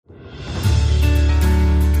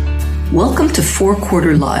Welcome to Four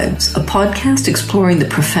Quarter Lives, a podcast exploring the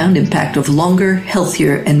profound impact of longer,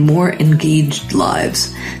 healthier, and more engaged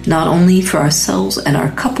lives, not only for ourselves and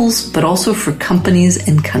our couples, but also for companies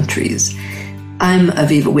and countries. I'm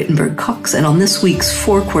Aviva Wittenberg-Cox, and on this week's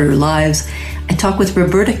Four Quarter Lives, I talk with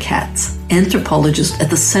Roberta Katz, anthropologist at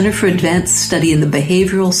the Center for Advanced Study in the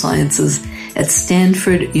Behavioral Sciences at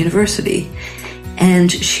Stanford University.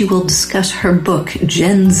 And she will discuss her book,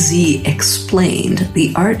 Gen Z Explained,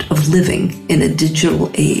 The Art of Living in a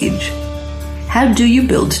Digital Age. How do you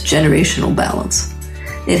build generational balance?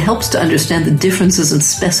 It helps to understand the differences and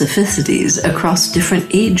specificities across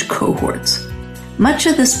different age cohorts. Much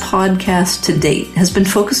of this podcast to date has been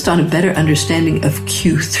focused on a better understanding of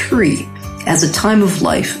Q3 as a time of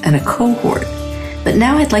life and a cohort. But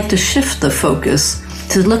now I'd like to shift the focus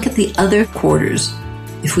to look at the other quarters.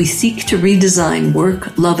 If we seek to redesign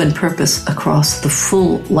work, love, and purpose across the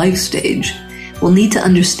full life stage, we'll need to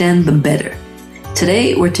understand them better.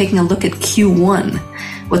 Today, we're taking a look at Q1,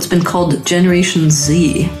 what's been called Generation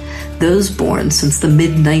Z, those born since the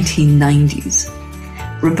mid-1990s.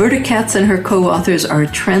 Roberta Katz and her co-authors are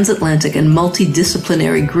a transatlantic and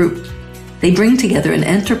multidisciplinary group. They bring together an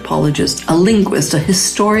anthropologist, a linguist, a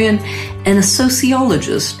historian, and a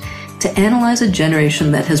sociologist to analyze a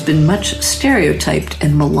generation that has been much stereotyped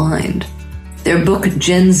and maligned. Their book,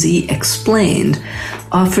 Gen Z Explained,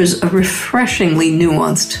 offers a refreshingly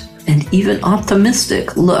nuanced and even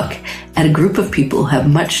optimistic look at a group of people who have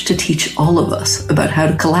much to teach all of us about how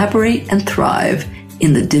to collaborate and thrive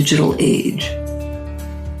in the digital age.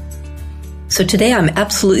 So today I'm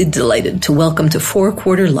absolutely delighted to welcome to Four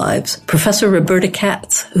Quarter Lives Professor Roberta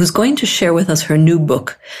Katz, who's going to share with us her new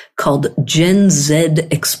book called Gen Z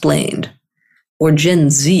Explained, or Gen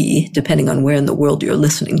Z, depending on where in the world you're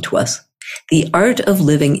listening to us, The Art of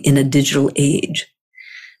Living in a Digital Age.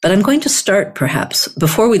 But I'm going to start, perhaps,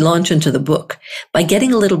 before we launch into the book, by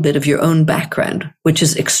getting a little bit of your own background, which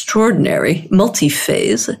is extraordinary,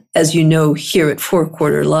 multi-phase. As you know, here at Four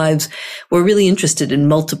Quarter Lives, we're really interested in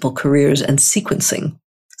multiple careers and sequencing.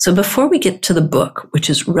 So before we get to the book, which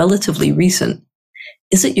is relatively recent,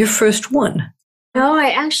 is it your first one? No, I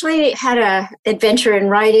actually had an adventure in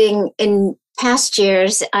writing in past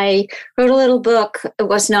years. I wrote a little book, it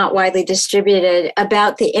was not widely distributed,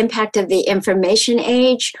 about the impact of the information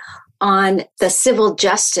age on the civil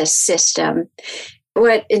justice system.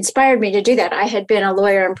 What inspired me to do that, I had been a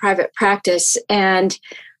lawyer in private practice, and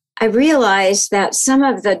I realized that some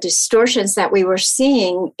of the distortions that we were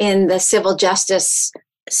seeing in the civil justice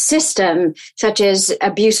system, such as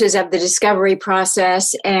abuses of the discovery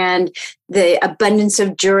process and the abundance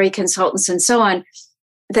of jury consultants and so on,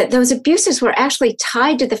 that those abuses were actually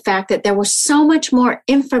tied to the fact that there was so much more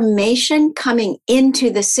information coming into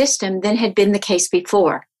the system than had been the case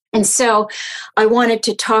before. And so I wanted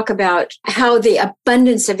to talk about how the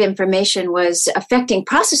abundance of information was affecting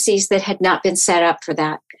processes that had not been set up for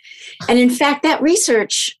that. And in fact, that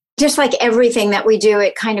research, just like everything that we do,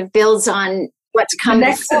 it kind of builds on what's come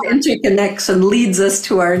before. And interconnects and leads us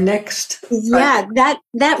to our next. Yeah,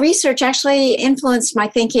 that research actually influenced my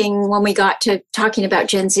thinking when we got to talking about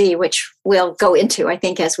Gen Z, which we'll go into, I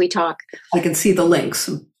think, as we talk. I can see the links.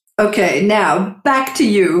 Okay, now back to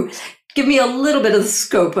you. Give me a little bit of the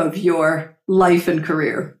scope of your life and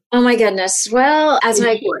career. Oh my goodness. Well, as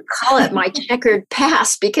I call it, my checkered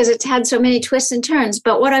past, because it's had so many twists and turns.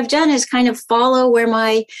 But what I've done is kind of follow where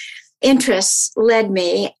my interests led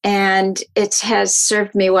me, and it has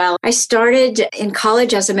served me well. I started in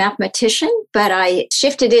college as a mathematician, but I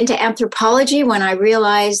shifted into anthropology when I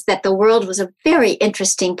realized that the world was a very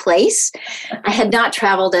interesting place. I had not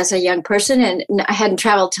traveled as a young person, and I hadn't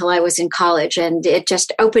traveled till I was in college, and it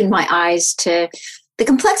just opened my eyes to the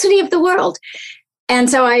complexity of the world. And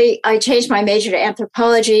so I changed my major to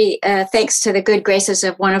anthropology thanks to the good graces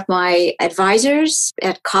of one of my advisors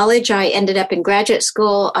at college. I ended up in graduate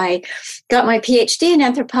school. I got my PhD in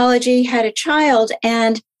anthropology, had a child,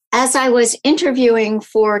 and as I was interviewing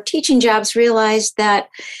for teaching jobs, realized that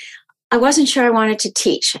I wasn't sure I wanted to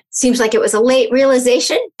teach. Seems like it was a late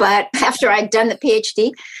realization, but after I'd done the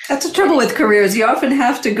PhD. That's the trouble with careers. You often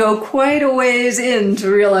have to go quite a ways in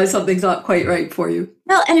to realize something's not quite right for you.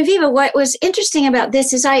 Well, and Aviva, what was interesting about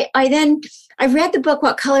this is I read the book,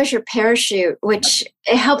 What Color's Your Parachute, which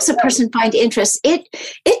helps a person find interest. It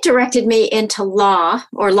directed me into law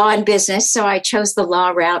or law and business. So I chose the law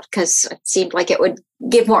route because it seemed like it would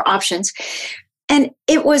give more options. And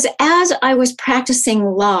it was as I was practicing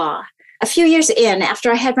law, a few years in,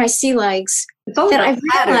 after I had my sea legs, that I realized,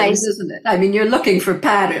 patterns, isn't it? I mean, you're looking for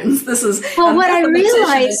patterns. This is what I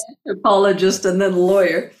realized. Anthropologist and then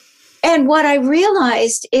lawyer. And what I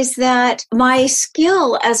realized is that my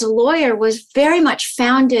skill as a lawyer was very much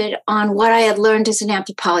founded on what I had learned as an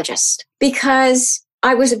anthropologist, because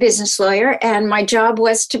I was a business lawyer and my job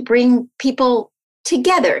was to bring people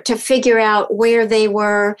together to figure out where they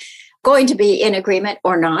were going to be in agreement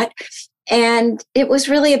or not. And it was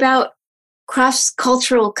really about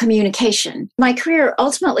cross-cultural communication. My career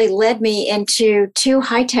ultimately led me into two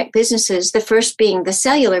high-tech businesses, the first being the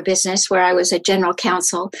cellular business, where I was a general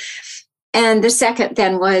counsel. And the second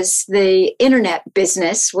then was the internet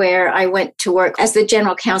business, where I went to work as the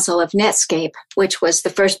general counsel of Netscape, which was the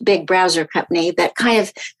first big browser company that kind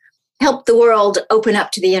of helped the world open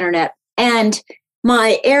up to the internet. And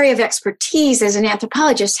my area of expertise as an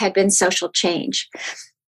anthropologist had been social change.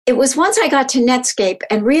 It was once I got to Netscape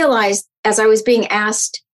and realized, as I was being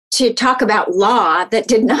asked to talk about law that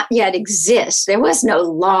did not yet exist, there was no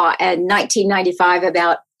law in 1995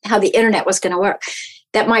 about how the internet was going to work,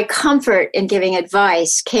 that my comfort in giving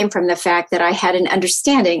advice came from the fact that I had an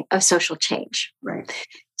understanding of social change. Right.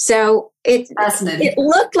 So it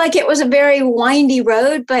looked like it was a very windy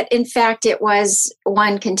road, but in fact, it was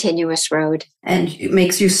one continuous road. And it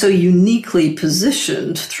makes you so uniquely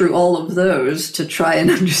positioned through all of those to try and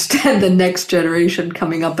understand the next generation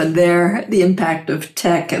coming up and the impact of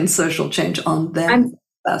tech and social change on them.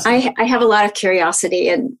 I have a lot of curiosity,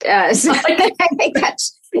 and so I think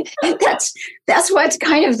that's what's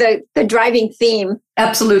kind of the driving theme.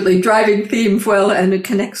 Absolutely, driving theme. Well, and it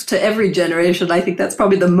connects to every generation. I think that's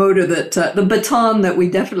probably the motor that the baton that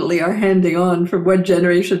we definitely are handing on from one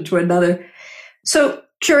generation to another. So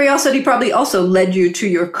curiosity probably also led you to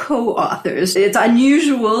your co-authors. It's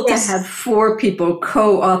unusual to have four people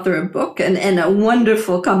co-author a book, and a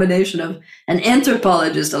wonderful combination of an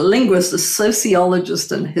anthropologist, a linguist, a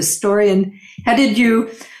sociologist, and a historian. How did you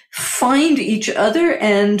find each other,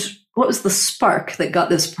 and what was the spark that got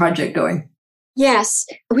this project going? Yes,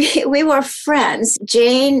 we were friends.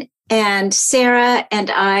 Jane and Sarah and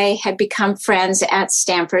I had become friends at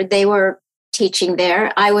Stanford. They were teaching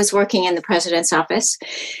there. I was working in the president's office.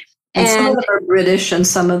 And some of them are British and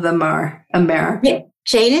some of them are American.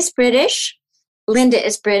 Jane is British, Linda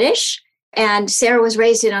is British, and Sarah was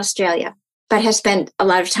raised in Australia, but has spent a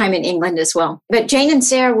lot of time in England as well. But Jane and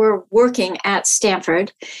Sarah were working at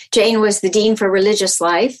Stanford. Jane was the dean for religious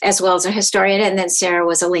life, as well as a historian, and then Sarah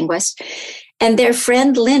was a linguist. And their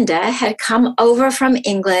friend Linda had come over from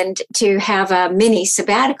England to have a mini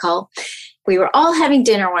sabbatical. We were all having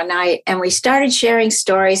dinner one night, and we started sharing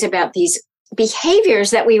stories about these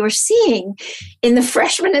behaviors that we were seeing in the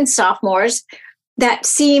freshmen and sophomores that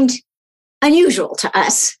seemed unusual to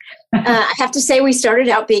us. I have to say, we started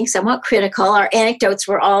out being somewhat critical. Our anecdotes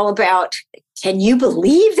were all about, can you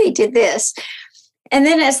believe they did this? And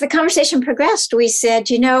then as the conversation progressed, we said,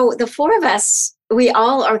 the four of us, we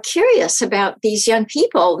all are curious about these young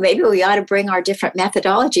people. Maybe we ought to bring our different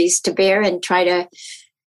methodologies to bear and try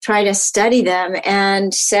to study them.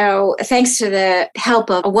 And so thanks to the help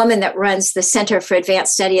of a woman that runs the Center for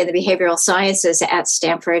Advanced Study of the Behavioral Sciences at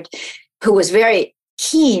Stanford, who was very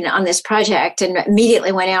keen on this project and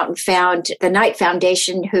immediately went out and found the Knight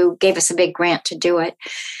Foundation, who gave us a big grant to do it.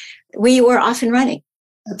 We were off and running.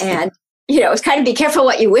 And, it's kind of be careful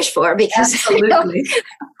what you wish for, because we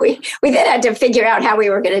then had to figure out how we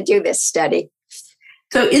were going to do this study.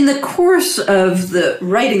 So in the course of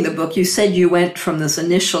writing the book, you said you went from this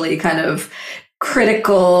initially kind of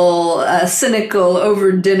critical, cynical,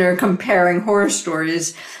 over dinner comparing horror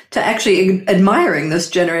stories to actually admiring this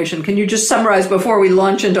generation. Can you just summarize before we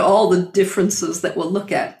launch into all the differences that we'll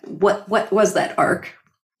look at? What was that arc?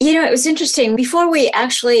 It was interesting. Before we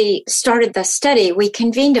actually started the study, we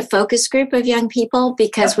convened a focus group of young people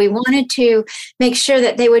because we wanted to make sure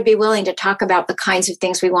that they would be willing to talk about the kinds of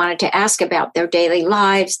things we wanted to ask about, their daily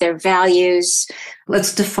lives, their values.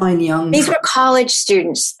 Let's define young. These were college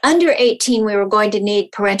students. Under 18, we were going to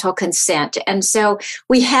need parental consent. And so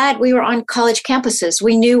we were on college campuses.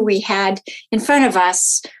 We knew we had in front of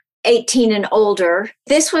us 18 and older.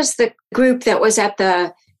 This was the group that was at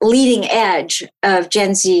the leading edge of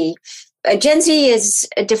Gen Z. Gen Z is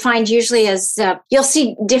defined usually as, you'll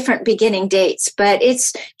see different beginning dates, but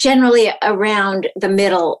it's generally around the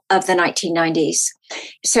middle of the 1990s.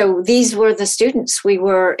 So these were the students we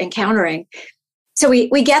were encountering. So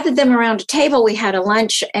we gathered them around a table, we had a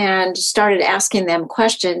lunch and started asking them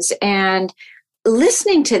questions, and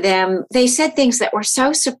listening to them, they said things that were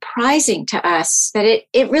so surprising to us that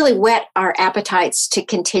it really whet our appetites to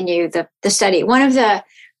continue the study. One of the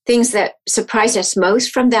things that surprised us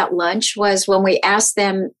most from that lunch was when we asked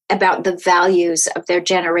them about the values of their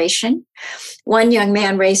generation. One young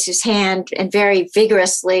man raised his hand and very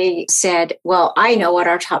vigorously said, well, I know what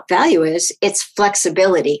our top value is. It's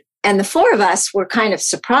flexibility. And the four of us were kind of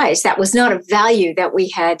surprised. That was not a value that we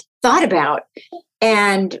had thought about.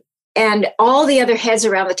 And all the other heads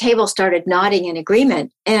around the table started nodding in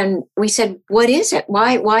agreement. And we said, what is it?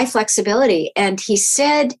 Why flexibility? And he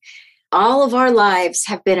said, all of our lives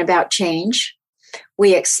have been about change.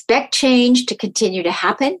 We expect change to continue to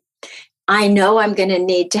happen. I know I'm going to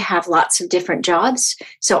need to have lots of different jobs.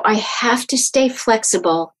 So I have to stay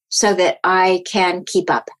flexible so that I can keep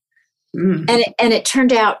up. Mm. And it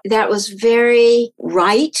turned out that was very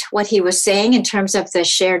right, what he was saying in terms of the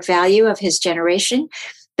shared value of his generation.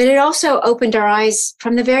 But it also opened our eyes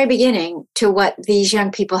from the very beginning to what these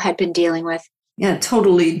young people had been dealing with. Yeah,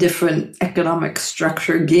 totally different economic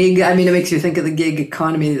structure, gig. I mean, it makes you think of the gig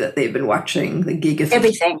economy that they've been watching, the gig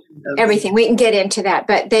everything. We can get into that.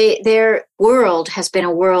 But their world has been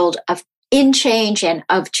a world of in change and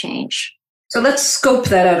of change. So let's scope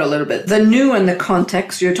that out a little bit. The new and the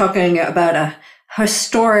context, you're talking about a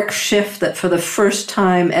historic shift that for the first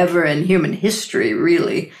time ever in human history,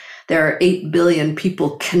 really, there are 8 billion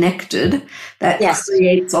people connected. That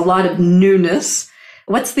creates a lot of newness.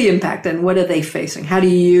 What's the impact and what are they facing? How do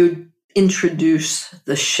you introduce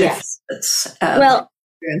the shift that's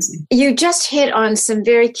experiencing? You just hit on some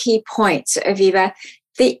very key points, Aviva.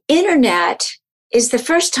 The internet is the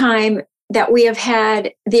first time that we have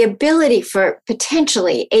had the ability for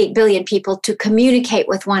potentially 8 billion people to communicate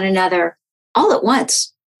with one another all at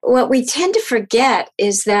once. What we tend to forget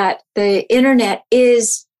is that the internet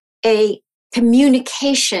is a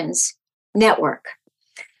communications network.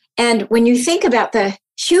 And when you think about the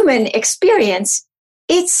human experience,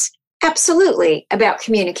 it's absolutely about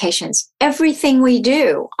communications. Everything we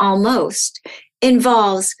do almost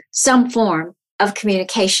involves some form of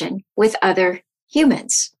communication with other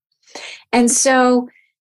humans. And so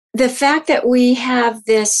the fact that we have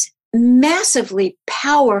this massively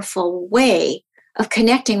powerful way of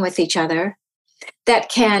connecting with each other that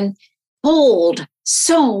can hold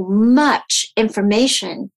so much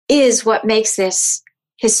information is what makes this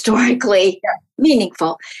historically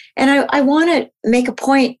meaningful. And I want to make a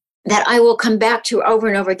point that I will come back to over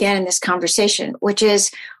and over again in this conversation, which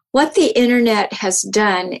is what the internet has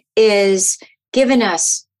done is given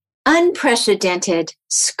us unprecedented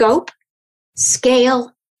scope,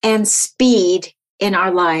 scale, and speed in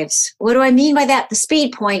our lives. What do I mean by that? The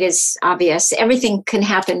speed point is obvious. Everything can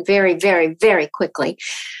happen very, very, very quickly.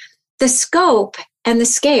 The scope and the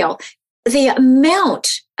scale, the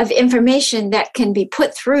amount of information that can be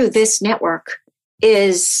put through this network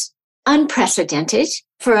is unprecedented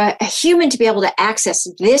for a human to be able to access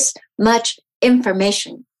this much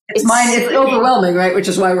information. It's overwhelming, right? Which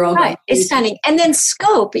is why we're all right. It's stunning. And then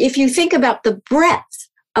scope, if you think about the breadth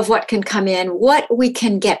of what can come in, what we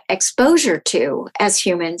can get exposure to as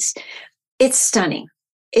humans, it's stunning.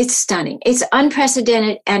 It's stunning. It's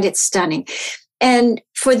unprecedented and it's stunning. And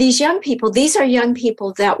for these young people, these are young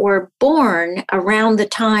people that were born around the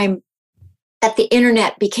time that the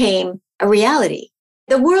internet became a reality.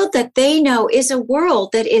 The world that they know is a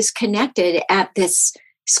world that is connected at this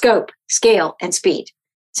scope, scale, and speed.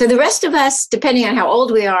 So the rest of us, depending on how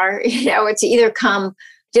old we are, it's either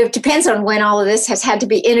it depends on when all of this has had to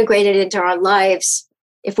be integrated into our lives.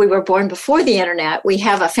 If we were born before the internet, we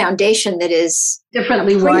have a foundation that is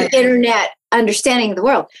differently pre-internet understanding of the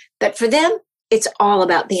world. But for them, it's all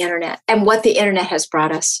about the internet and what the internet has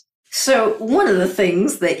brought us. So one of the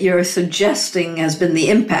things that you're suggesting has been the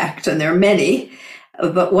impact, and there are many,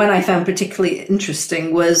 but one I found particularly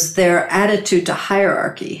interesting was their attitude to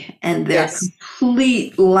hierarchy and their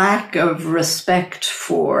complete lack of respect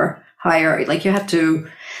for hierarchy. Like you have to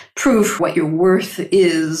prove what your worth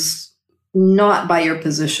is, not by your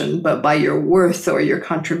position, but by your worth or your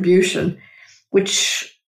contribution,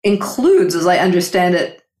 which includes, as I understand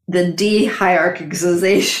it, the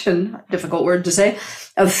de-hierarchization, difficult word to say,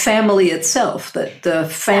 of family itself, that the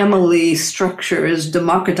family structure is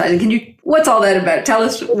democratizing. What's all that about? Tell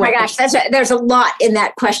us. Oh my gosh, there's a lot in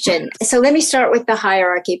that question. So let me start with the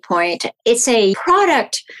hierarchy point. It's a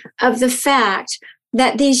product of the fact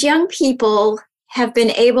that these young people have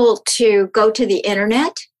been able to go to the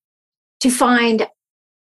internet to find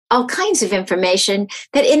all kinds of information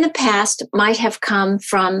that in the past might have come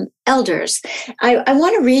from elders. I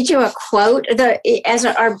want to read you a quote. As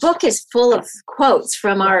our book is full of quotes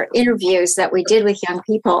from our interviews that we did with young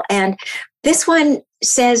people, and this one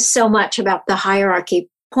says so much about the hierarchy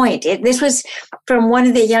point. This was from one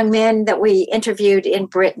of the young men that we interviewed in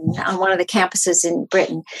Britain, on one of the campuses in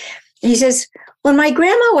Britain. He says, when my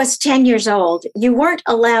grandma was 10 years old, you weren't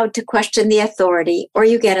allowed to question the authority or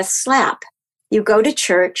you get a slap. You go to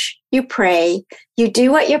church, you pray, you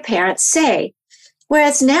do what your parents say.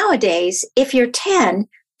 Whereas nowadays, if you're 10,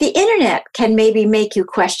 the internet can maybe make you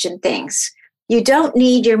question things. You don't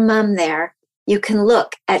need your mom there. You can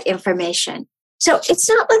look at information. So it's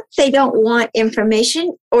not that they don't want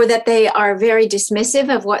information or that they are very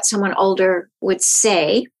dismissive of what someone older would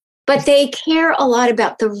say, but they care a lot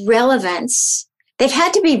about the relevance. They've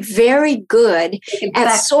had to be very good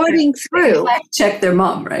at sorting through. They fact check their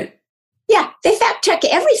mom, right? Yeah, they fact check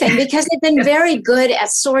everything because they've been very good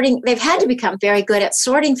at sorting. They've had to become very good at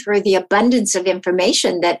sorting through the abundance of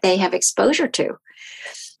information that they have exposure to.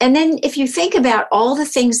 And then if you think about all the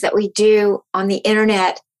things that we do on the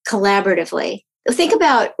internet collaboratively, think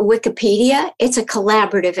about Wikipedia. It's a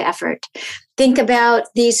collaborative effort. Think about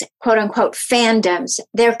these quote unquote fandoms.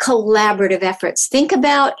 They're collaborative efforts. Think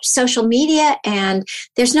about social media, and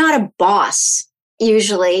there's not a boss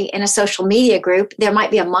usually in a social media group. There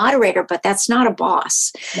might be a moderator, but that's not a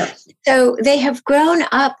boss. Yep. So they have grown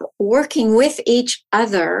up working with each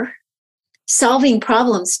other, solving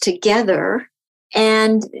problems together.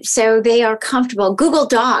 And so they are comfortable. Google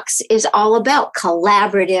Docs is all about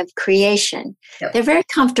collaborative creation. Yep. They're very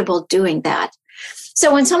comfortable doing that.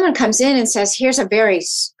 So when someone comes in and says, here's a very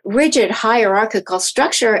rigid hierarchical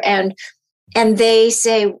structure, and they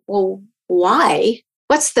say, well, why?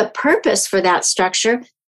 What's the purpose for that structure?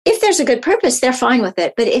 If there's a good purpose, they're fine with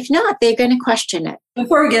it. But if not, they're going to question it.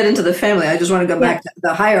 Before we get into the family, I just want to go back to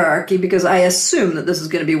the hierarchy, because I assume that this is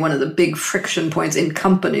going to be one of the big friction points in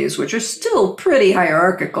companies, which are still pretty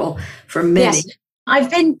hierarchical for many. Yes. I've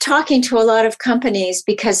been talking to a lot of companies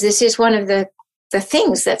because this is one of the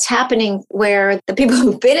things that's happening, where the people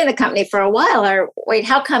who've been in the company for a while are, wait,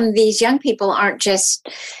 how come these young people aren't just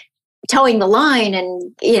towing the line and,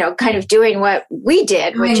 kind of doing what we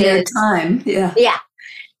did, which is time. Yeah. Yeah.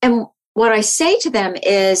 And what I say to them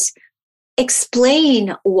is,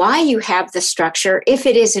 explain why you have the structure, if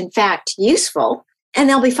it is in fact useful, and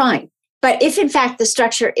they'll be fine. But if in fact the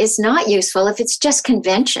structure is not useful, if it's just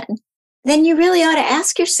convention, then you really ought to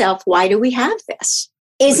ask yourself, why do we have this?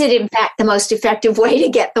 Is it in fact the most effective way to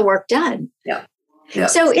get the work done? Yeah. Yeah.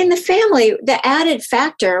 So in the family, the added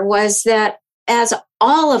factor was that as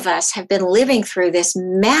all of us have been living through this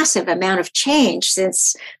massive amount of change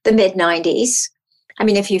since the mid-90s, I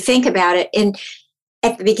mean, if you think about it,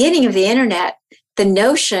 at the beginning of the internet, the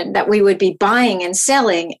notion that we would be buying and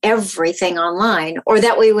selling everything online, or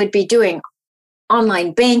that we would be doing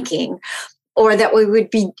online banking, or that we would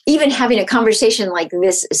be even having a conversation like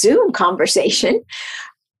this Zoom conversation,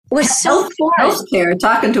 was so foreign. Healthcare,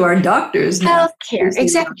 talking to our doctors. Healthcare,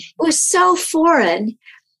 exactly. It was so foreign.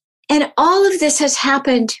 And all of this has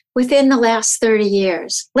happened within the last 30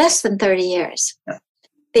 years, less than 30 years. Yeah.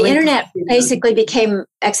 The internet basically became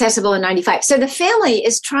accessible in 95. So the family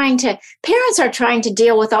parents are trying to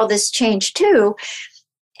deal with all this change too.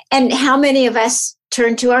 And how many of us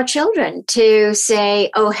turn to our children to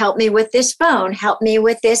say, oh, help me with this phone, help me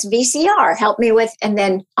with this VCR, help me with, and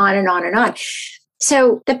then on and on and on.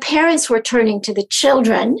 So the parents were turning to the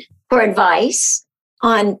children for advice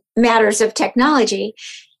on matters of technology,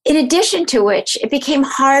 in addition to which it became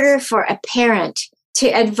harder for a parent to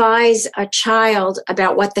advise a child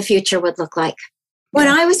about what the future would look like. When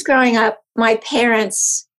I was growing up, my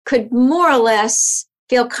parents could more or less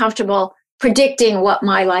feel comfortable predicting what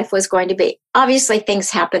my life was going to be. Obviously, things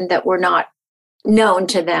happened that were not known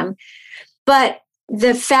to them. But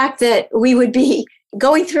the fact that we would be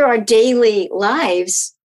going through our daily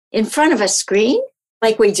lives in front of a screen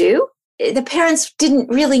like we do, the parents didn't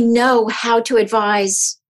really know how to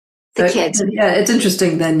advise the kids. Yeah, it's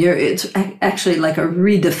interesting then. It's actually like a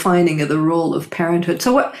redefining of the role of parenthood.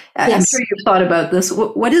 So what, yes. I'm sure you've thought about this.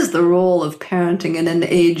 What is the role of parenting in an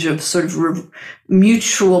age of sort of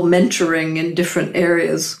mutual mentoring in different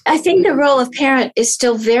areas? I think the role of parent is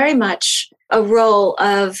still very much a role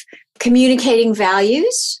of communicating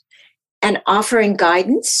values and offering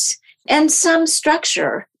guidance and some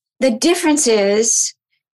structure. The difference is,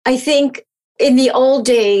 I think, in the old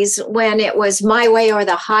days when it was my way or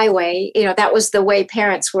the highway, that was the way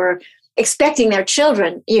parents were expecting their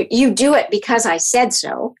children. You do it because I said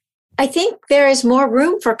so. I think there is more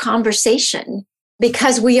room for conversation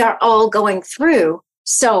because we are all going through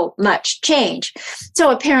so much change.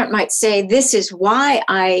 So a parent might say, this is why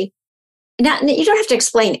you don't have to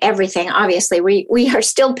explain everything. Obviously, we are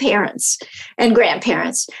still parents and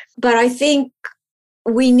grandparents, but I think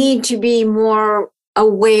we need to be more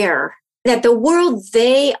aware that the world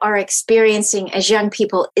they are experiencing as young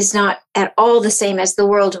people is not at all the same as the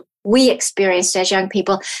world we experienced as young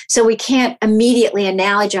people. So we can't immediately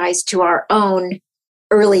analogize to our own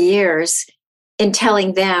early years in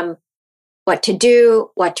telling them what to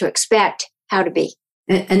do, what to expect, how to be.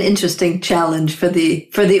 An interesting challenge for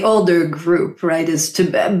the older group, right, is to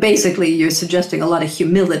basically, you're suggesting a lot of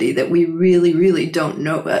humility that we really, really don't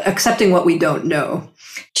know, accepting what we don't know.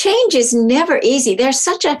 Change is never easy. There's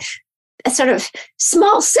such a sort of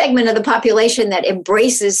small segment of the population that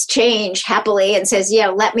embraces change happily and says, yeah,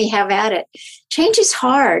 let me have at it. Change is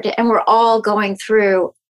hard, and we're all going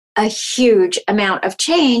through a huge amount of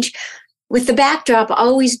change, with the backdrop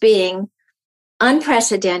always being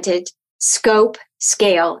unprecedented scope,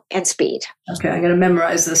 scale, and speed. Okay, I'm going to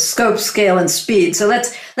memorize this: scope, scale, and speed. So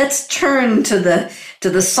let's turn to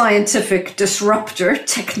the scientific disruptor,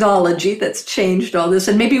 technology, that's changed all this,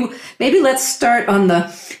 and maybe let's start on the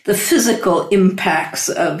physical impacts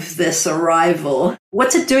of this arrival.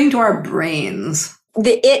 What's it doing to our brains?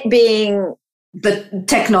 It being the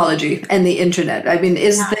technology and the internet. I mean,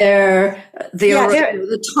 is there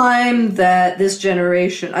the time that this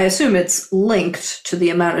generation, I assume it's linked to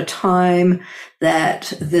the amount of time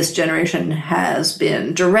that this generation has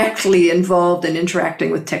been directly involved in interacting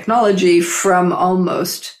with technology from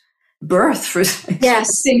almost birth. For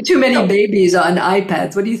seeing too many babies on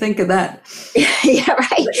iPads. What do you think of that? Yeah,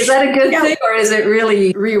 right. Is that a good thing, or is it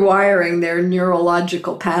really rewiring their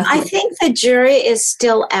neurological pathway? I think the jury is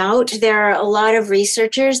still out. There are a lot of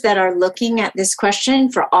researchers that are looking at this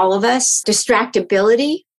question for all of us.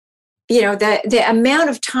 Distractibility. You know, the amount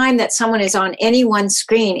of time that someone is on any one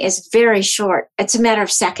screen is very short. It's a matter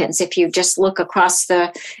of seconds if you just look across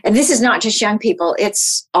and this is not just young people,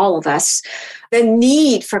 it's all of us. The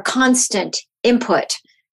need for constant input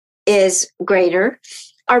is greater.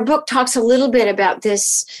 Our book talks a little bit about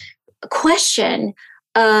this question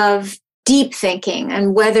of deep thinking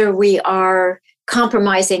and whether we are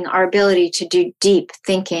compromising our ability to do deep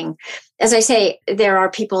thinking. As I say, there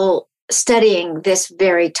are people studying this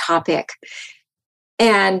very topic.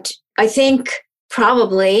 And I think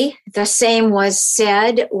probably the same was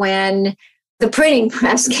said when the printing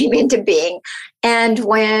press came into being, and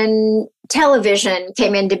when television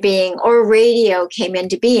came into being or radio came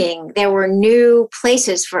into being. There were new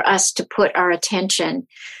places for us to put our attention.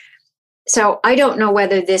 So I don't know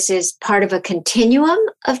whether this is part of a continuum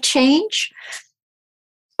of change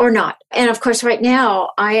or not. And of course, right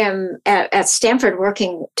now, I am at Stanford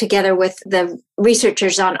working together with the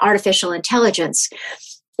researchers on artificial intelligence.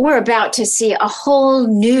 We're about to see a whole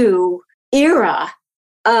new era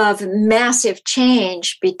of massive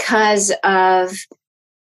change because of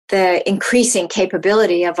the increasing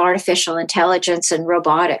capability of artificial intelligence and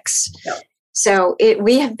robotics. Yep. So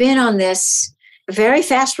we have been on this very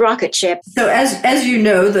fast rocket ship. So as you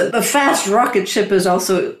know, the fast rocket ship is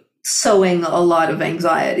also sowing a lot of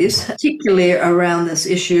anxieties, particularly around this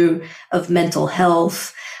issue of mental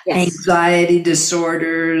health, anxiety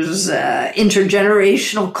disorders,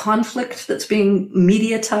 intergenerational conflict that's being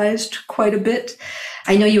mediatized quite a bit.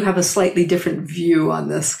 I know you have a slightly different view on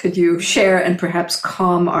this. Could you share and perhaps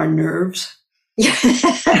calm our nerves? Yeah,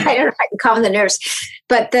 I don't know if I can calm the nerves,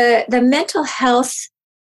 but the mental health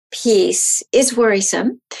piece is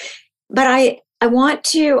worrisome. But I want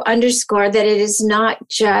to underscore that it is not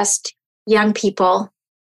just young people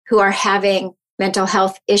who are having mental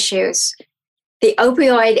health issues. The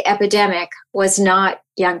opioid epidemic was not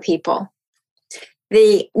young people.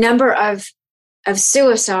 The number of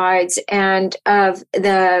suicides and of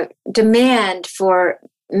the demand for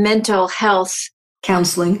mental health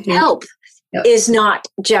counseling help is not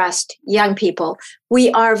just young people.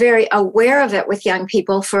 We are very aware of it with young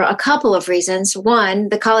people for a couple of reasons. One,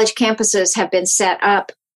 the college campuses have been set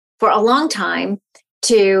up for a long time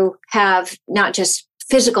to have not just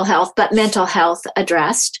physical health, but mental health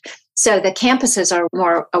addressed. So the campuses are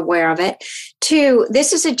more aware of it. Two,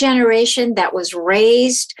 this is a generation that was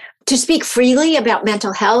raised to speak freely about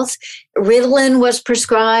mental health. Ritalin was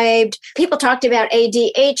prescribed. People talked about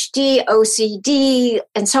ADHD, OCD,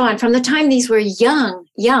 and so on from the time these were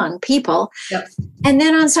young people. Yep. And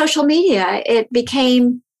then on social media, it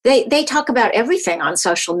became, they talk about everything on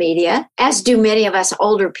social media, as do many of us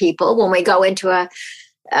older people when we go into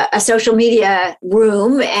a social media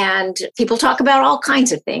room and people talk about all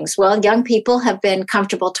kinds of things. Well, young people have been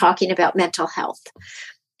comfortable talking about mental health.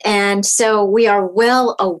 And so we are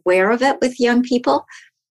well aware of it with young people,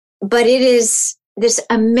 but it is this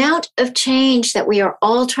amount of change that we are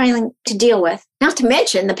all trying to deal with, not to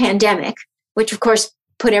mention the pandemic, which of course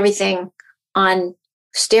put everything on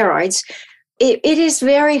steroids. it is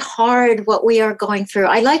very hard what we are going through.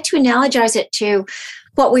 I like to analogize it to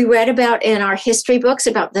what we read about in our history books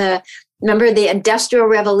about remember the Industrial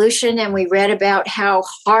Revolution, and we read about how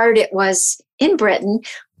hard it was in Britain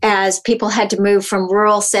as people had to move from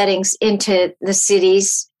rural settings into the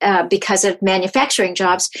cities because of manufacturing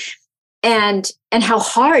jobs, and how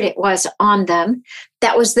hard it was on them.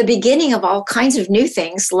 That was the beginning of all kinds of new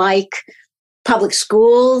things like public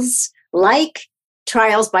schools, like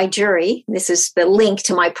trials by jury. This is the link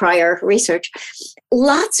to my prior research.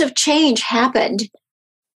 Lots of change happened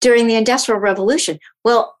during the Industrial Revolution.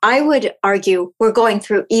 Well, I would argue we're going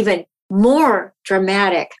through even more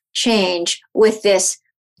dramatic change with this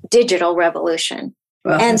digital revolution.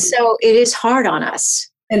 Well, and so it is hard on us.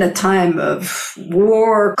 In a time of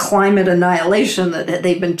war, climate annihilation that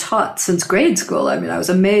they've been taught since grade school. I mean, I was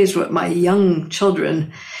amazed what my young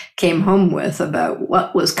children came home with about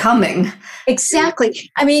what was coming. Exactly.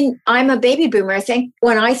 I mean, I'm a baby boomer. I think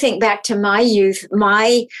when I think back to my youth,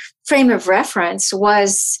 my frame of reference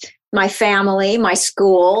was my family, my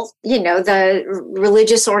school, the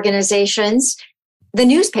religious organizations, the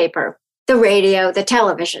newspaper, the radio, the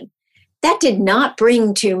television. That did not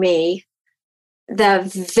bring to me the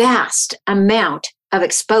vast amount of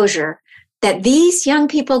exposure that these young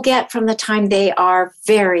people get from the time they are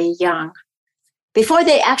very young, before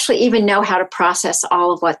they actually even know how to process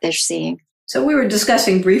all of what they're seeing. So we were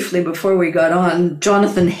discussing briefly before we got on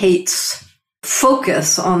Jonathan Haidt's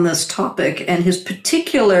focus on this topic and his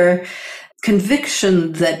particular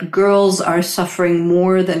conviction that girls are suffering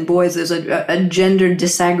more than boys. There's a gender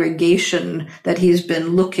disaggregation that he's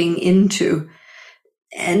been looking into.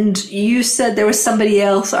 And you said there was somebody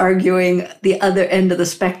else arguing the other end of the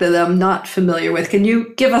spectrum that I'm not familiar with. Can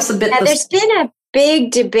you give us a bit? There's been a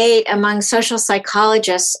big debate among social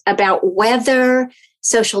psychologists about whether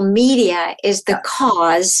social media is the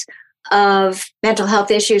cause of mental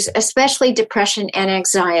health issues, especially depression and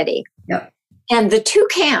anxiety. Yep. And the two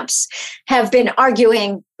camps have been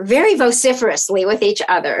arguing very vociferously with each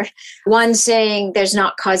other. One saying there's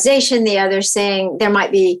not causation, the other saying there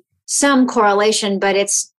might be some correlation, but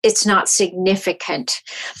it's not significant.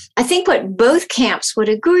 I think what both camps would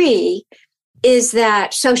agree is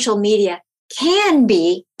that social media can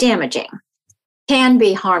be damaging, can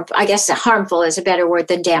be harmful. I guess harmful is a better word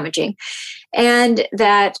than damaging. And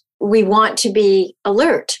that we want to be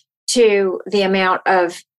alert to the amount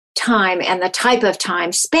of time and the type of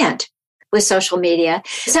time spent with social media.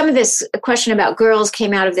 Some of this question about girls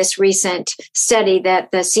came out of this recent study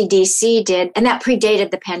that the CDC did, and that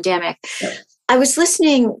predated the pandemic. Yep. I was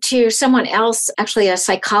listening to someone else, actually a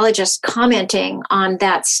psychologist, commenting on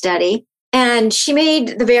that study, and she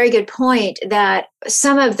made the very good point that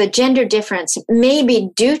some of the gender difference may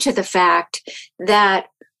be due to the fact that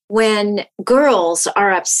when girls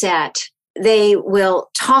are upset, they will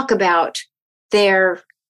talk about their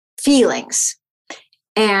feelings.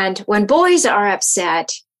 And when boys are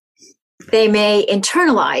upset, they may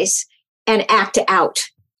internalize and act out.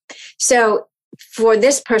 So for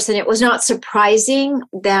this person, it was not surprising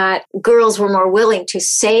that girls were more willing to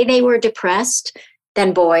say they were depressed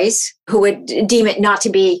than boys, who would deem it not to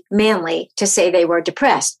be manly to say they were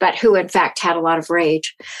depressed, but who in fact had a lot of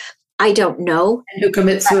rage. I don't know. And who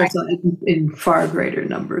commit suicide in far greater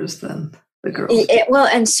numbers than the girls.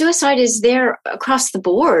 And suicide is there across the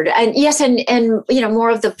board. And yes, and more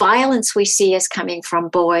of the violence we see is coming from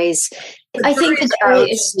boys. I think the jury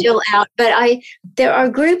is still out, but there are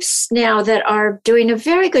groups now that are doing a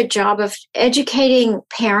very good job of educating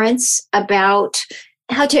parents about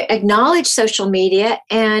how to acknowledge social media,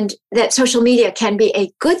 and that social media can be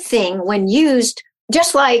a good thing when used,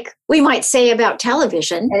 just like we might say about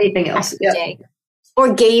television. Anything else. Yeah.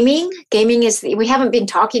 Or gaming. We haven't been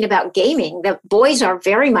talking about gaming. The boys are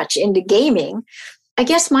very much into gaming. I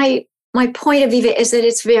guess my point of view is that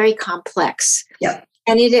it's very complex. Yeah.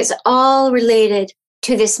 And it is all related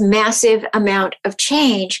to this massive amount of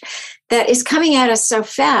change that is coming at us so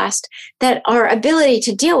fast that our ability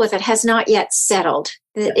to deal with it has not yet settled.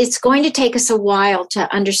 It's going to take us a while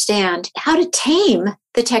to understand how to tame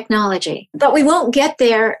the technology. But we won't get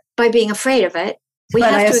there by being afraid of it. But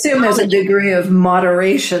I assume there's a degree of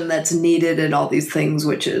moderation that's needed in all these things,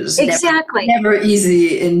 which is never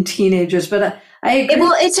easy in teenagers. But I agree.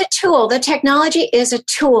 Well, it's a tool. The technology is a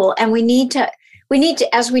tool, and we need to,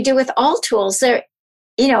 as we do with all tools, a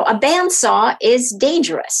bandsaw is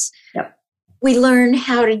dangerous. Yep. We learn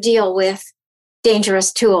how to deal with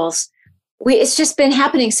dangerous tools. It's just been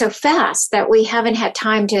happening so fast that we haven't had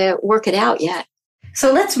time to work it out yet.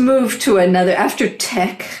 So let's move to another. After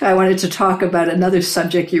tech, I wanted to talk about another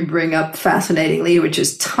subject you bring up fascinatingly, which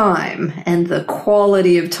is time and the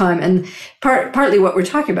quality of time. And partly what we're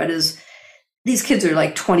talking about is these kids are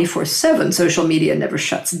like 24/7. Social media never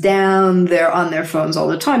shuts down. They're on their phones all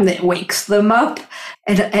the time. That wakes them up.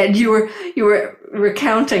 And you were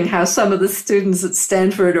recounting how some of the students at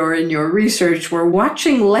Stanford or in your research were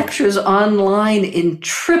watching lectures online in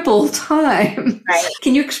triple time. Right.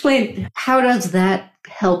 Can you explain how does that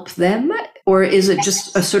help them? Or is it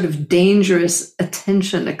just a sort of dangerous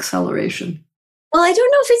attention acceleration? Well, I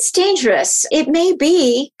don't know if it's dangerous. It may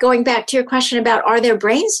be, going back to your question about are their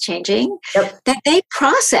brains changing, that they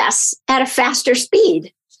process at a faster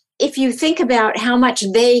speed. If you think about how much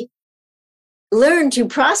they learn to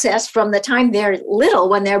process from the time they're little,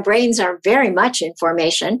 when their brains are very much in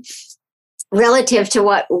formation, relative to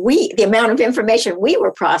the amount of information we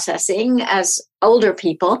were processing as older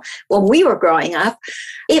people when we were growing up,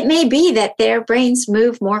 it may be that their brains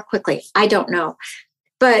move more quickly. I don't know.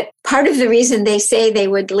 But part of the reason they say they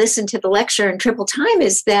would listen to the lecture in triple time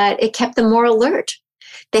is that it kept them more alert.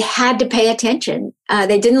 They had to pay attention.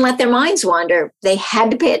 They didn't let their minds wander. They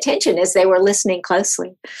had to pay attention as they were listening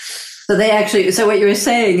closely. So what you were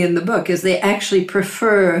saying in the book is they actually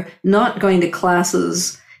prefer not going to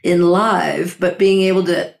classes in live, but being able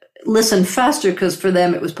to listen faster because for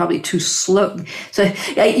them it was probably too slow. So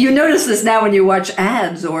you notice this now when you watch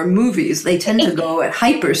ads or movies, they tend to go at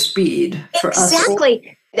hyper speed for us.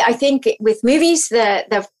 Exactly. I think with movies,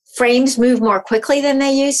 the frames move more quickly than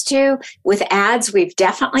they used to. With ads, we've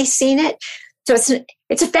definitely seen it. So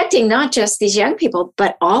it's affecting not just these young people,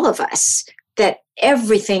 but all of us, that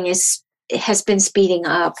everything has been speeding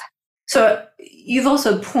up. So you've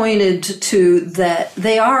also pointed to that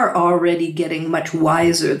they are already getting much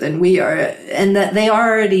wiser than we are, and that they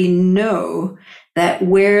already know that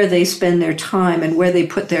where they spend their time and where they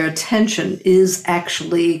put their attention is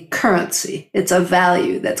actually currency. It's a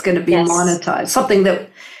value that's going to be monetized, something that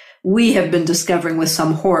we have been discovering with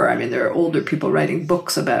some horror. I mean, there are older people writing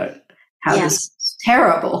books about how this is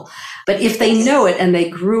terrible. But if they know it and they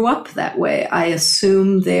grew up that way, I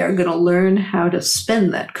assume they are going to learn how to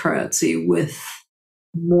spend that currency with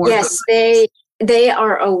more. Yes, they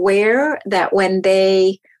are aware that when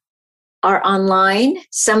they are online,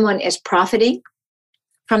 someone is profiting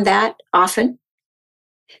from that often.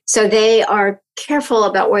 So they are careful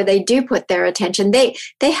about where they do put their attention. They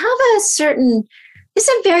have it's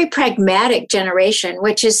a very pragmatic generation,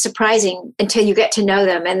 which is surprising until you get to know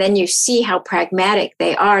them. And then you see how pragmatic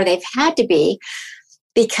they are. They've had to be,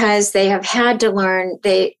 because they have had to learn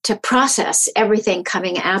to process everything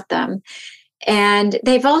coming at them. And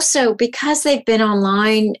they've also, because they've been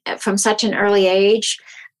online from such an early age,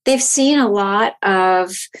 they've seen a lot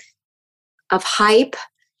of hype,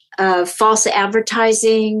 of false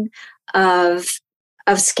advertising, of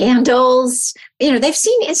scandals. They've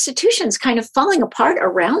seen institutions kind of falling apart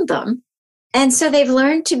around them. And so they've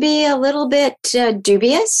learned to be a little bit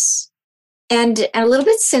dubious and a little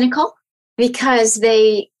bit cynical, because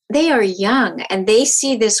they are young and they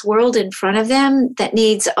see this world in front of them that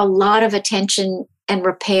needs a lot of attention and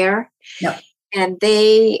repair. Yep. And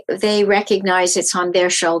they recognize it's on their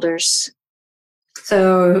shoulders.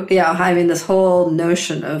 So, I mean, this whole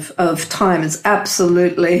notion of time is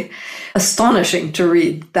absolutely astonishing to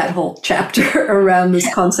read that whole chapter around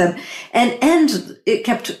this concept. And it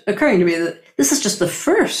kept occurring to me that this is just the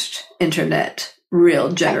first internet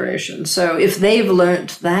real generation. So if they've learned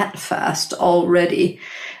that fast already,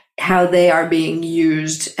 how they are being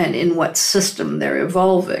used and in what system they're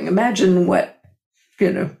evolving, imagine what,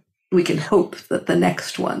 we can hope that the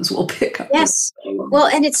next ones will pick up. Yes. Well,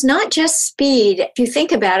 and it's not just speed. If you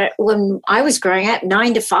think about it, when I was growing up,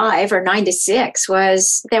 9 to 5 or 9 to 6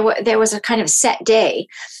 there was a kind of set day.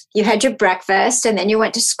 You had your breakfast, and then you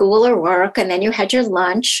went to school or work, and then you had your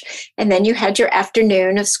lunch, and then you had your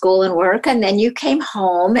afternoon of school and work, and then you came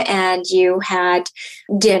home and you had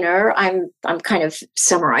dinner. I'm kind of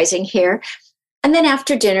summarizing here. And then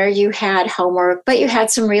after dinner, you had homework, but you had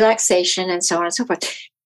some relaxation and so on and so forth.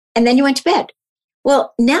 And then you went to bed.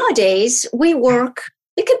 Well, nowadays we work.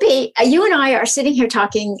 It could be you and I are sitting here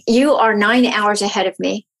talking. You are 9 hours ahead of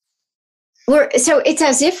me. So it's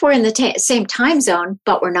as if we're in the same time zone,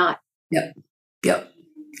 but we're not. Yep.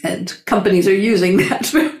 And companies are using that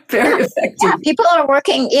very effectively. Yeah, people are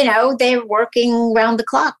working, they're working round the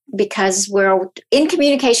clock because we're in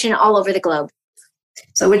communication all over the globe.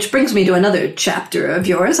 So which brings me to another chapter of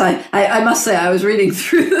yours. I must say I was reading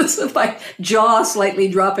through this with my jaw slightly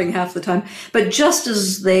dropping half the time. But just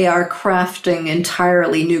as they are crafting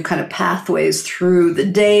entirely new kind of pathways through the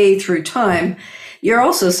day, through time, you're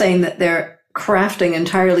also saying that they're crafting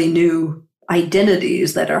entirely new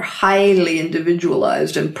identities that are highly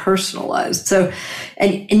individualized and personalized. So,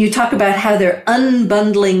 and you talk about how they're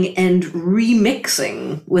unbundling and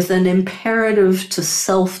remixing with an imperative to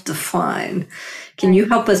self-define. Can you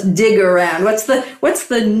help us dig around? What's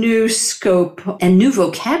the new scope and new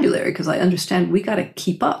vocabulary? Because I understand we got to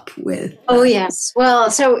keep up with. Oh, yes.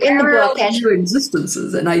 Well, so in the book, new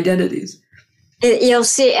existences and identities. You'll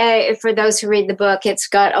see, for those who read the book, it's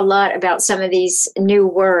got a lot about some of these new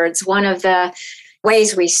words. One of the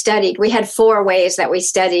ways we had 4 ways that we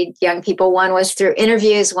studied young people. One was through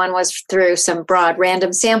interviews. One was through some broad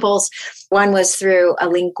random samples. One was through a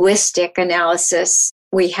linguistic analysis.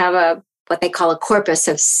 We have what they call a corpus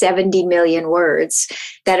of 70 million words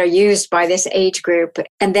that are used by this age group.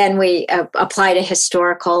 And then we applied a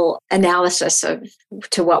historical analysis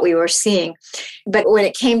to what we were seeing. But when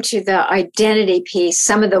it came to the identity piece,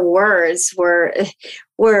 some of the words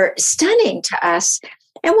were stunning to us.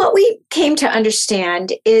 And what we came to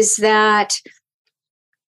understand is that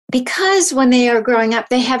because when they are growing up,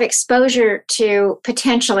 they have exposure to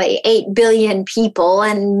potentially 8 billion people.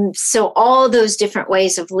 And so all those different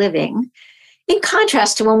ways of living, in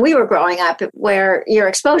contrast to when we were growing up, where your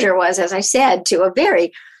exposure was, as I said, to a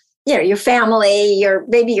very, your family,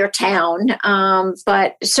 maybe your town,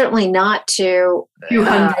 but certainly not to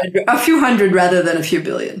a few hundred rather than a few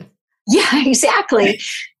billion. Yeah, exactly.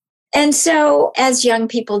 And so as young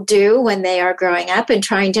people do when they are growing up and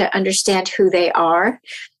trying to understand who they are,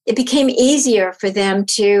 it became easier for them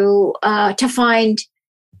to find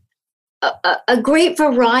a great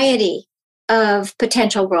variety of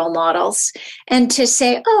potential role models and to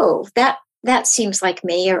say, oh, that seems like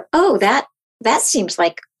me, or oh, that seems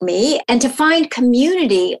like me, and to find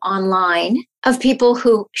community online of people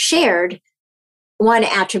who shared one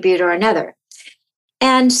attribute or another.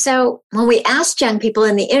 And so when we asked young people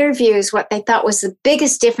in the interviews what they thought was the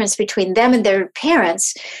biggest difference between them and their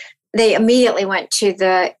parents, they immediately went to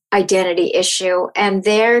the identity issue and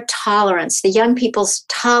their tolerance, the young people's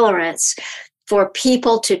tolerance for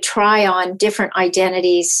people to try on different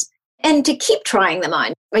identities and to keep trying them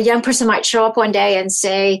on. A young person might show up one day and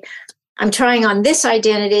say, I'm trying on this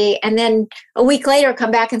identity, and then a week later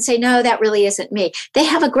come back and say, no, that really isn't me. They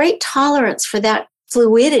have a great tolerance for that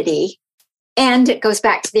fluidity. And it goes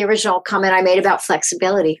back to the original comment I made about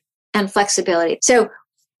flexibility. So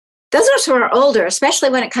those of us who are older, especially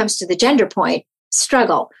when it comes to the gender point,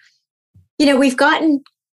 struggle. We've gotten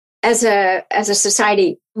as a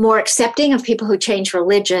society more accepting of people who change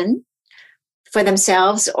religion for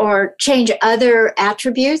themselves or change other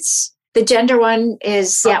attributes. The gender one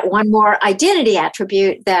is yet one more identity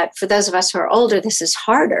attribute that for those of us who are older, this is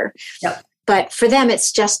harder. Yep. But for them,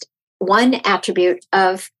 it's just one attribute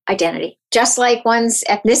of identity. Just like one's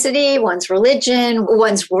ethnicity, one's religion,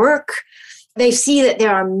 one's work, they see that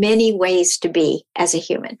there are many ways to be as a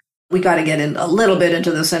human. We got to get in a little bit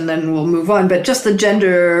into this and then we'll move on. But just the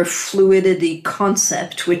gender fluidity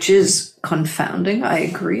concept, which is confounding. I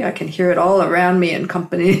agree. I can hear it all around me in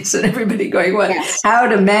companies and everybody going, what, yes, how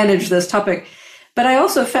to manage this topic. But I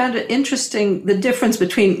also found it interesting, the difference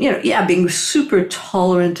between, being super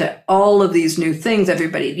tolerant to all of these new things,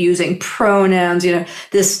 everybody using pronouns,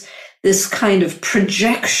 this kind of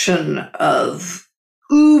projection of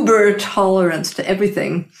uber tolerance to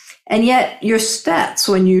everything. And yet your stats,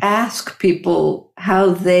 when you ask people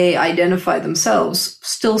how they identify themselves,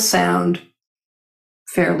 still sound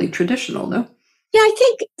fairly traditional, no? Yeah, I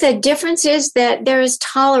think the difference is that there is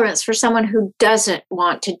tolerance for someone who doesn't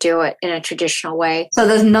want to do it in a traditional way. So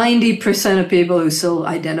there's 90% of people who still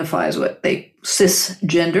identify as what they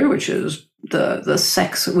cisgender, which is the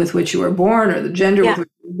sex with which you were born or the gender with which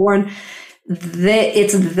you were born.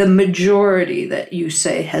 It's the majority that you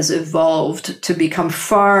say has evolved to become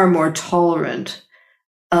far more tolerant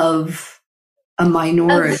of a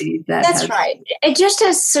minority. That's right. It just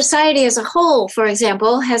as society as a whole, for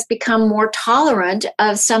example, has become more tolerant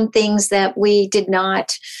of some things that we did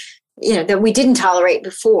not, that we didn't tolerate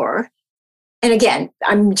before. And again,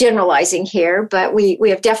 I'm generalizing here, but we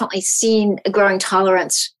have definitely seen a growing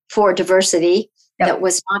tolerance for diversity that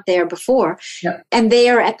was not there before. Yep. And they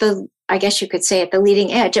are at the, I guess you could say, at the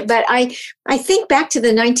leading edge. But I think back to the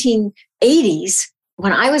 1980s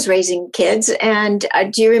when I was raising kids. And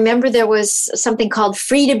do you remember there was something called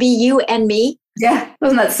Free to Be You and Me? Yeah.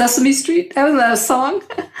 Wasn't that Sesame Street? Wasn't that a song?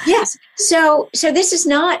 Yes. So this is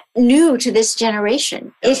not new to this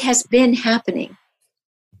generation. It has been happening.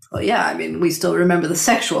 Well, yeah. I mean, we still remember the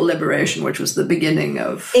sexual liberation, which was the beginning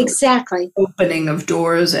of exactly opening of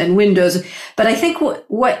doors and windows. But I think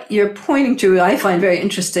what you're pointing to, I find very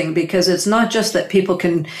interesting, because it's not just that people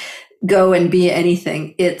can go and be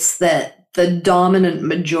anything. It's that the dominant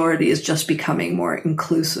majority is just becoming more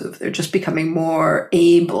inclusive. They're just becoming more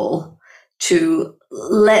able to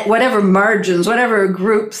let whatever margins, whatever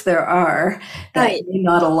groups there are that may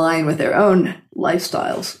not align with their own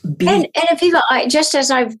lifestyles be. And if people, just as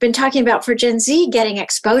I've been talking about for Gen Z, getting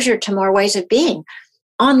exposure to more ways of being,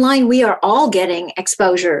 online we are all getting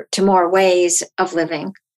exposure to more ways of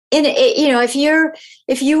living.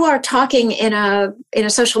 If you are talking in a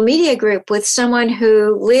social media group with someone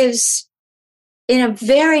who lives in a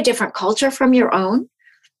very different culture from your own,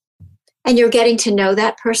 and you're getting to know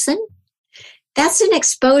that person, that's an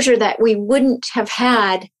exposure that we wouldn't have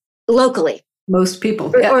had locally. Most people.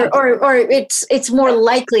 Or it's more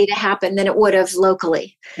likely to happen than it would have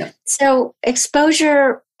locally. Yeah. So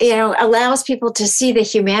exposure, allows people to see the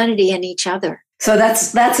humanity in each other. So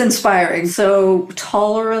that's inspiring. So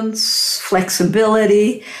tolerance,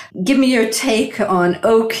 flexibility. Give me your take on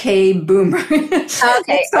OK Boomer.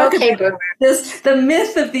 Okay, Boomer. The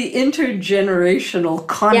myth of the intergenerational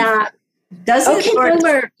conflict. Yeah. Does it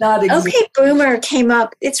not exist? OK Boomer came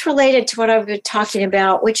up. It's related to what I've been talking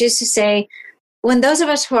about, which is to say, when those of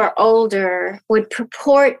us who are older would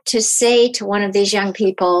purport to say to one of these young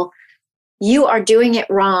people, you are doing it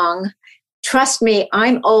wrong. Trust me,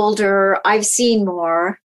 I'm older. I've seen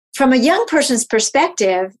more. From a young person's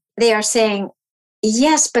perspective, they are saying,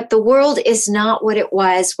 yes, but the world is not what it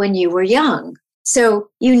was when you were young. So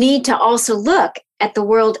you need to also look at the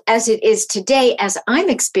world as it is today, as I'm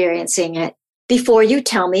experiencing it, before you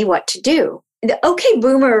tell me what to do. The OK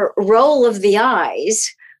Boomer roll of the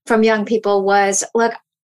eyes from young people was, look,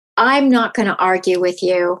 I'm not going to argue with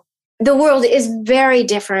you. The world is very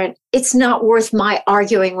different. It's not worth my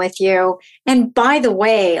arguing with you. And by the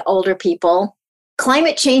way, older people,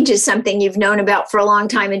 climate change is something you've known about for a long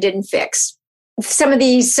time and didn't fix. Some of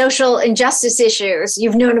these social injustice issues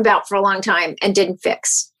you've known about for a long time and didn't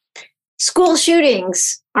fix. School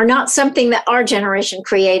shootings are not something that our generation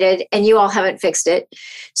created and you all haven't fixed it.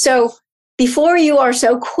 So before you are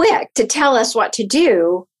so quick to tell us what to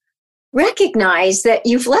do, recognize that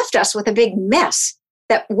you've left us with a big mess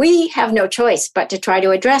that we have no choice but to try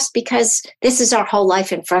to address because this is our whole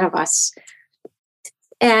life in front of us.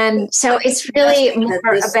 And so it's really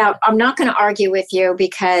more about, I'm not going to argue with you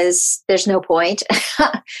because there's no point.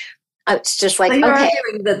 It's just like, you're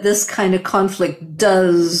arguing that this kind of conflict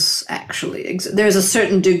does actually exist. There's a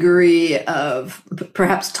certain degree of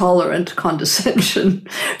perhaps tolerant condescension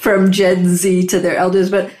from Gen Z to their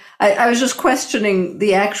elders, but I was just questioning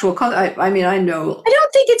the actual. I know. I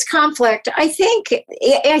don't think it's conflict. I think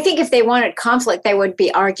if they wanted conflict, they would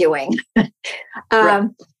be arguing. Right.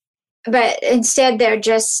 But instead, they're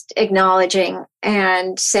just acknowledging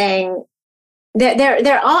and saying that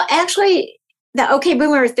they're all actually. The OK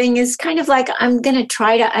Boomer thing is kind of like, I'm going to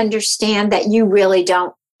try to understand that you really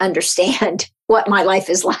don't understand what my life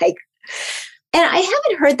is like. And I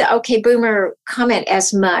haven't heard the OK Boomer comment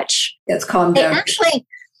as much. It's calmed down. Actually,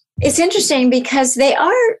 it's interesting because they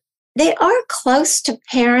are close to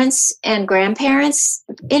parents and grandparents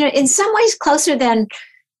in some ways closer than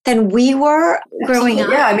we were growing up.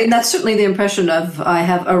 Yeah, that's certainly the impression I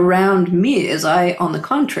have around me. As I, on the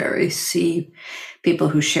contrary, see people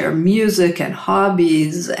who share music and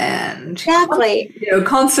hobbies and exactly,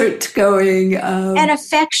 concert going and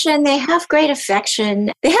affection. They have great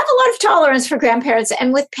affection. They have a lot of tolerance for grandparents,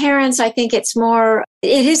 and with parents, I think it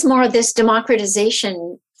is more this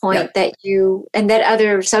democratization point that you and that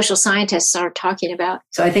other social scientists are talking about.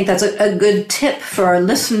 So I think that's a good tip for our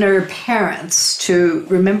listener parents to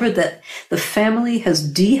remember that the family has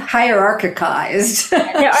de-hierarchized.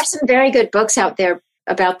 There are some very good books out there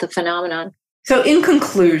about the phenomenon. So in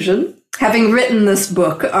conclusion, having written this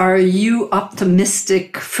book, are you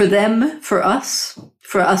optimistic for them, for us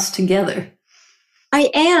together?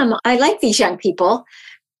 I am. I like these young people.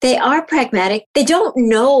 They are pragmatic. They don't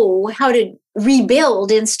know how to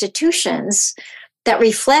rebuild institutions that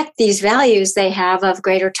reflect these values they have of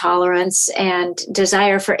greater tolerance and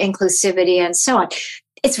desire for inclusivity and so on.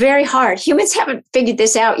 It's very hard. Humans haven't figured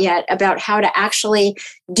this out yet about how to actually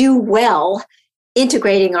do well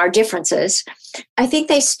integrating our differences. I think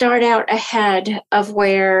they start out ahead of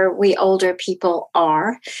where we older people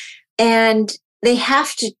are, and they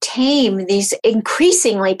have to tame these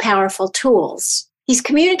increasingly powerful tools. These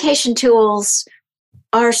communication tools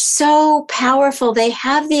are so powerful. They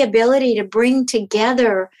have the ability to bring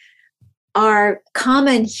together our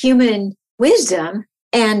common human wisdom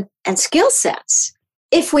and skill sets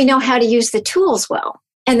if we know how to use the tools well.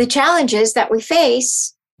 And the challenges that we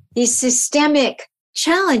face, these systemic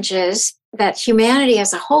challenges that humanity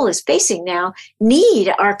as a whole is facing now,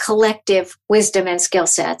 need our collective wisdom and skill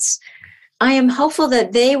sets. I am hopeful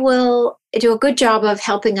that they will do a good job of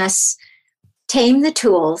helping us tame the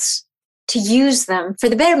tools to use them for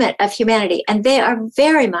the betterment of humanity. And they are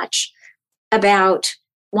very much about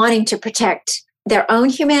wanting to protect their own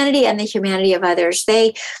humanity and the humanity of others.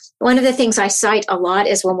 One of the things I cite a lot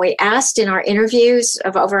is when we asked in our interviews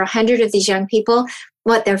of over 100 of these young people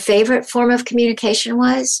what their favorite form of communication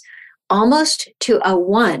was, almost to a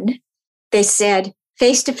one, they said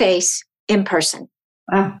face-to-face, in person.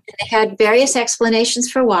 Wow. They had various explanations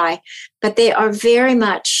for why, but they are very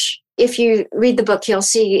much, if you read the book, you'll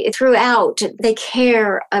see throughout, they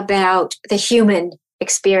care about the human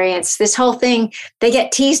experience. This whole thing, they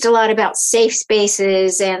get teased a lot about safe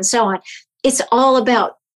spaces and so on. It's all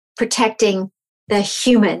about protecting the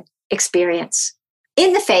human experience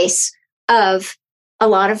in the face of a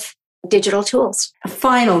lot of digital tools. A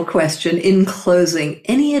final question in closing.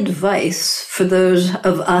 Any advice for those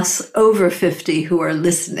of us over 50 who are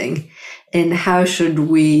listening, and how should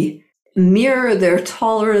we mirror their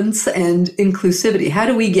tolerance and inclusivity? How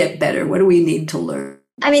do we get better? What do we need to learn?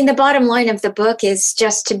 I mean, the bottom line of the book is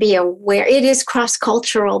just to be aware. It is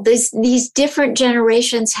cross-cultural. These different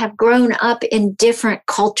generations have grown up in different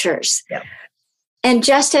cultures. Yeah. And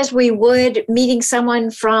just as we would meeting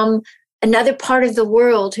someone from another part of the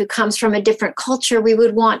world who comes from a different culture, we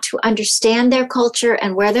would want to understand their culture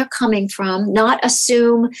and where they're coming from, not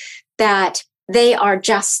assume that they are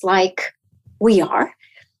just like we are,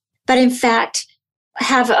 but in fact,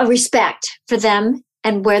 have a respect for them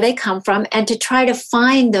and where they come from, and to try to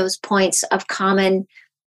find those points of common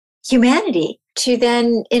humanity to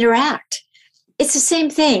then interact. It's the same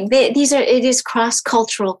thing. It is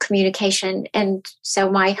cross-cultural communication. And so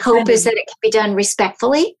my hope is that it can be done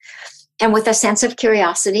respectfully and with a sense of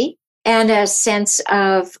curiosity and a sense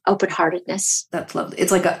of open-heartedness. That's lovely.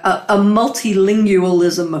 It's like a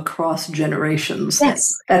multilingualism across generations.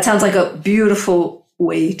 Yes. That sounds like a beautiful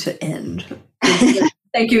way to end.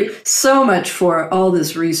 Thank you so much for all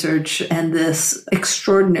this research and this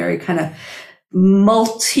extraordinary kind of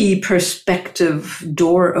multi-perspective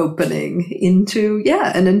door opening into,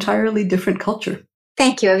 an entirely different culture.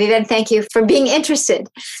 Thank you, Aviva, and thank you for being interested.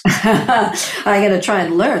 I got to try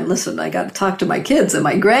and learn. Listen, I got to talk to my kids and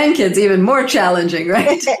my grandkids, even more challenging,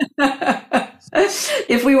 right?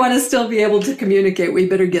 If we want to still be able to communicate, we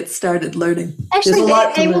better get started learning. Actually,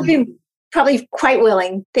 they will be probably quite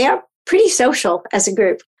willing. They are pretty social as a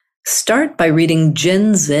group. Start by reading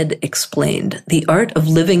Gen Z Explained, The Art of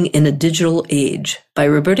Living in a Digital Age by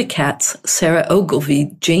Roberta Katz, Sarah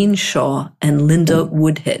Ogilvie, Jane Shaw, and Linda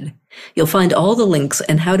Woodhead. You'll find all the links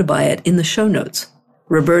and how to buy it in the show notes.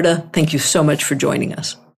 Roberta, thank you so much for joining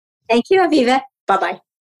us. Thank you, Aviva. Bye-bye.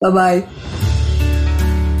 Bye-bye.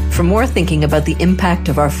 For more thinking about the impact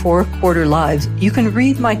of our 4-quarter lives, you can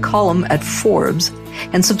read my column at Forbes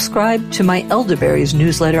and subscribe to my Elderberries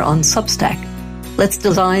newsletter on Substack. Let's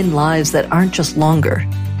design lives that aren't just longer,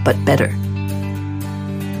 but better.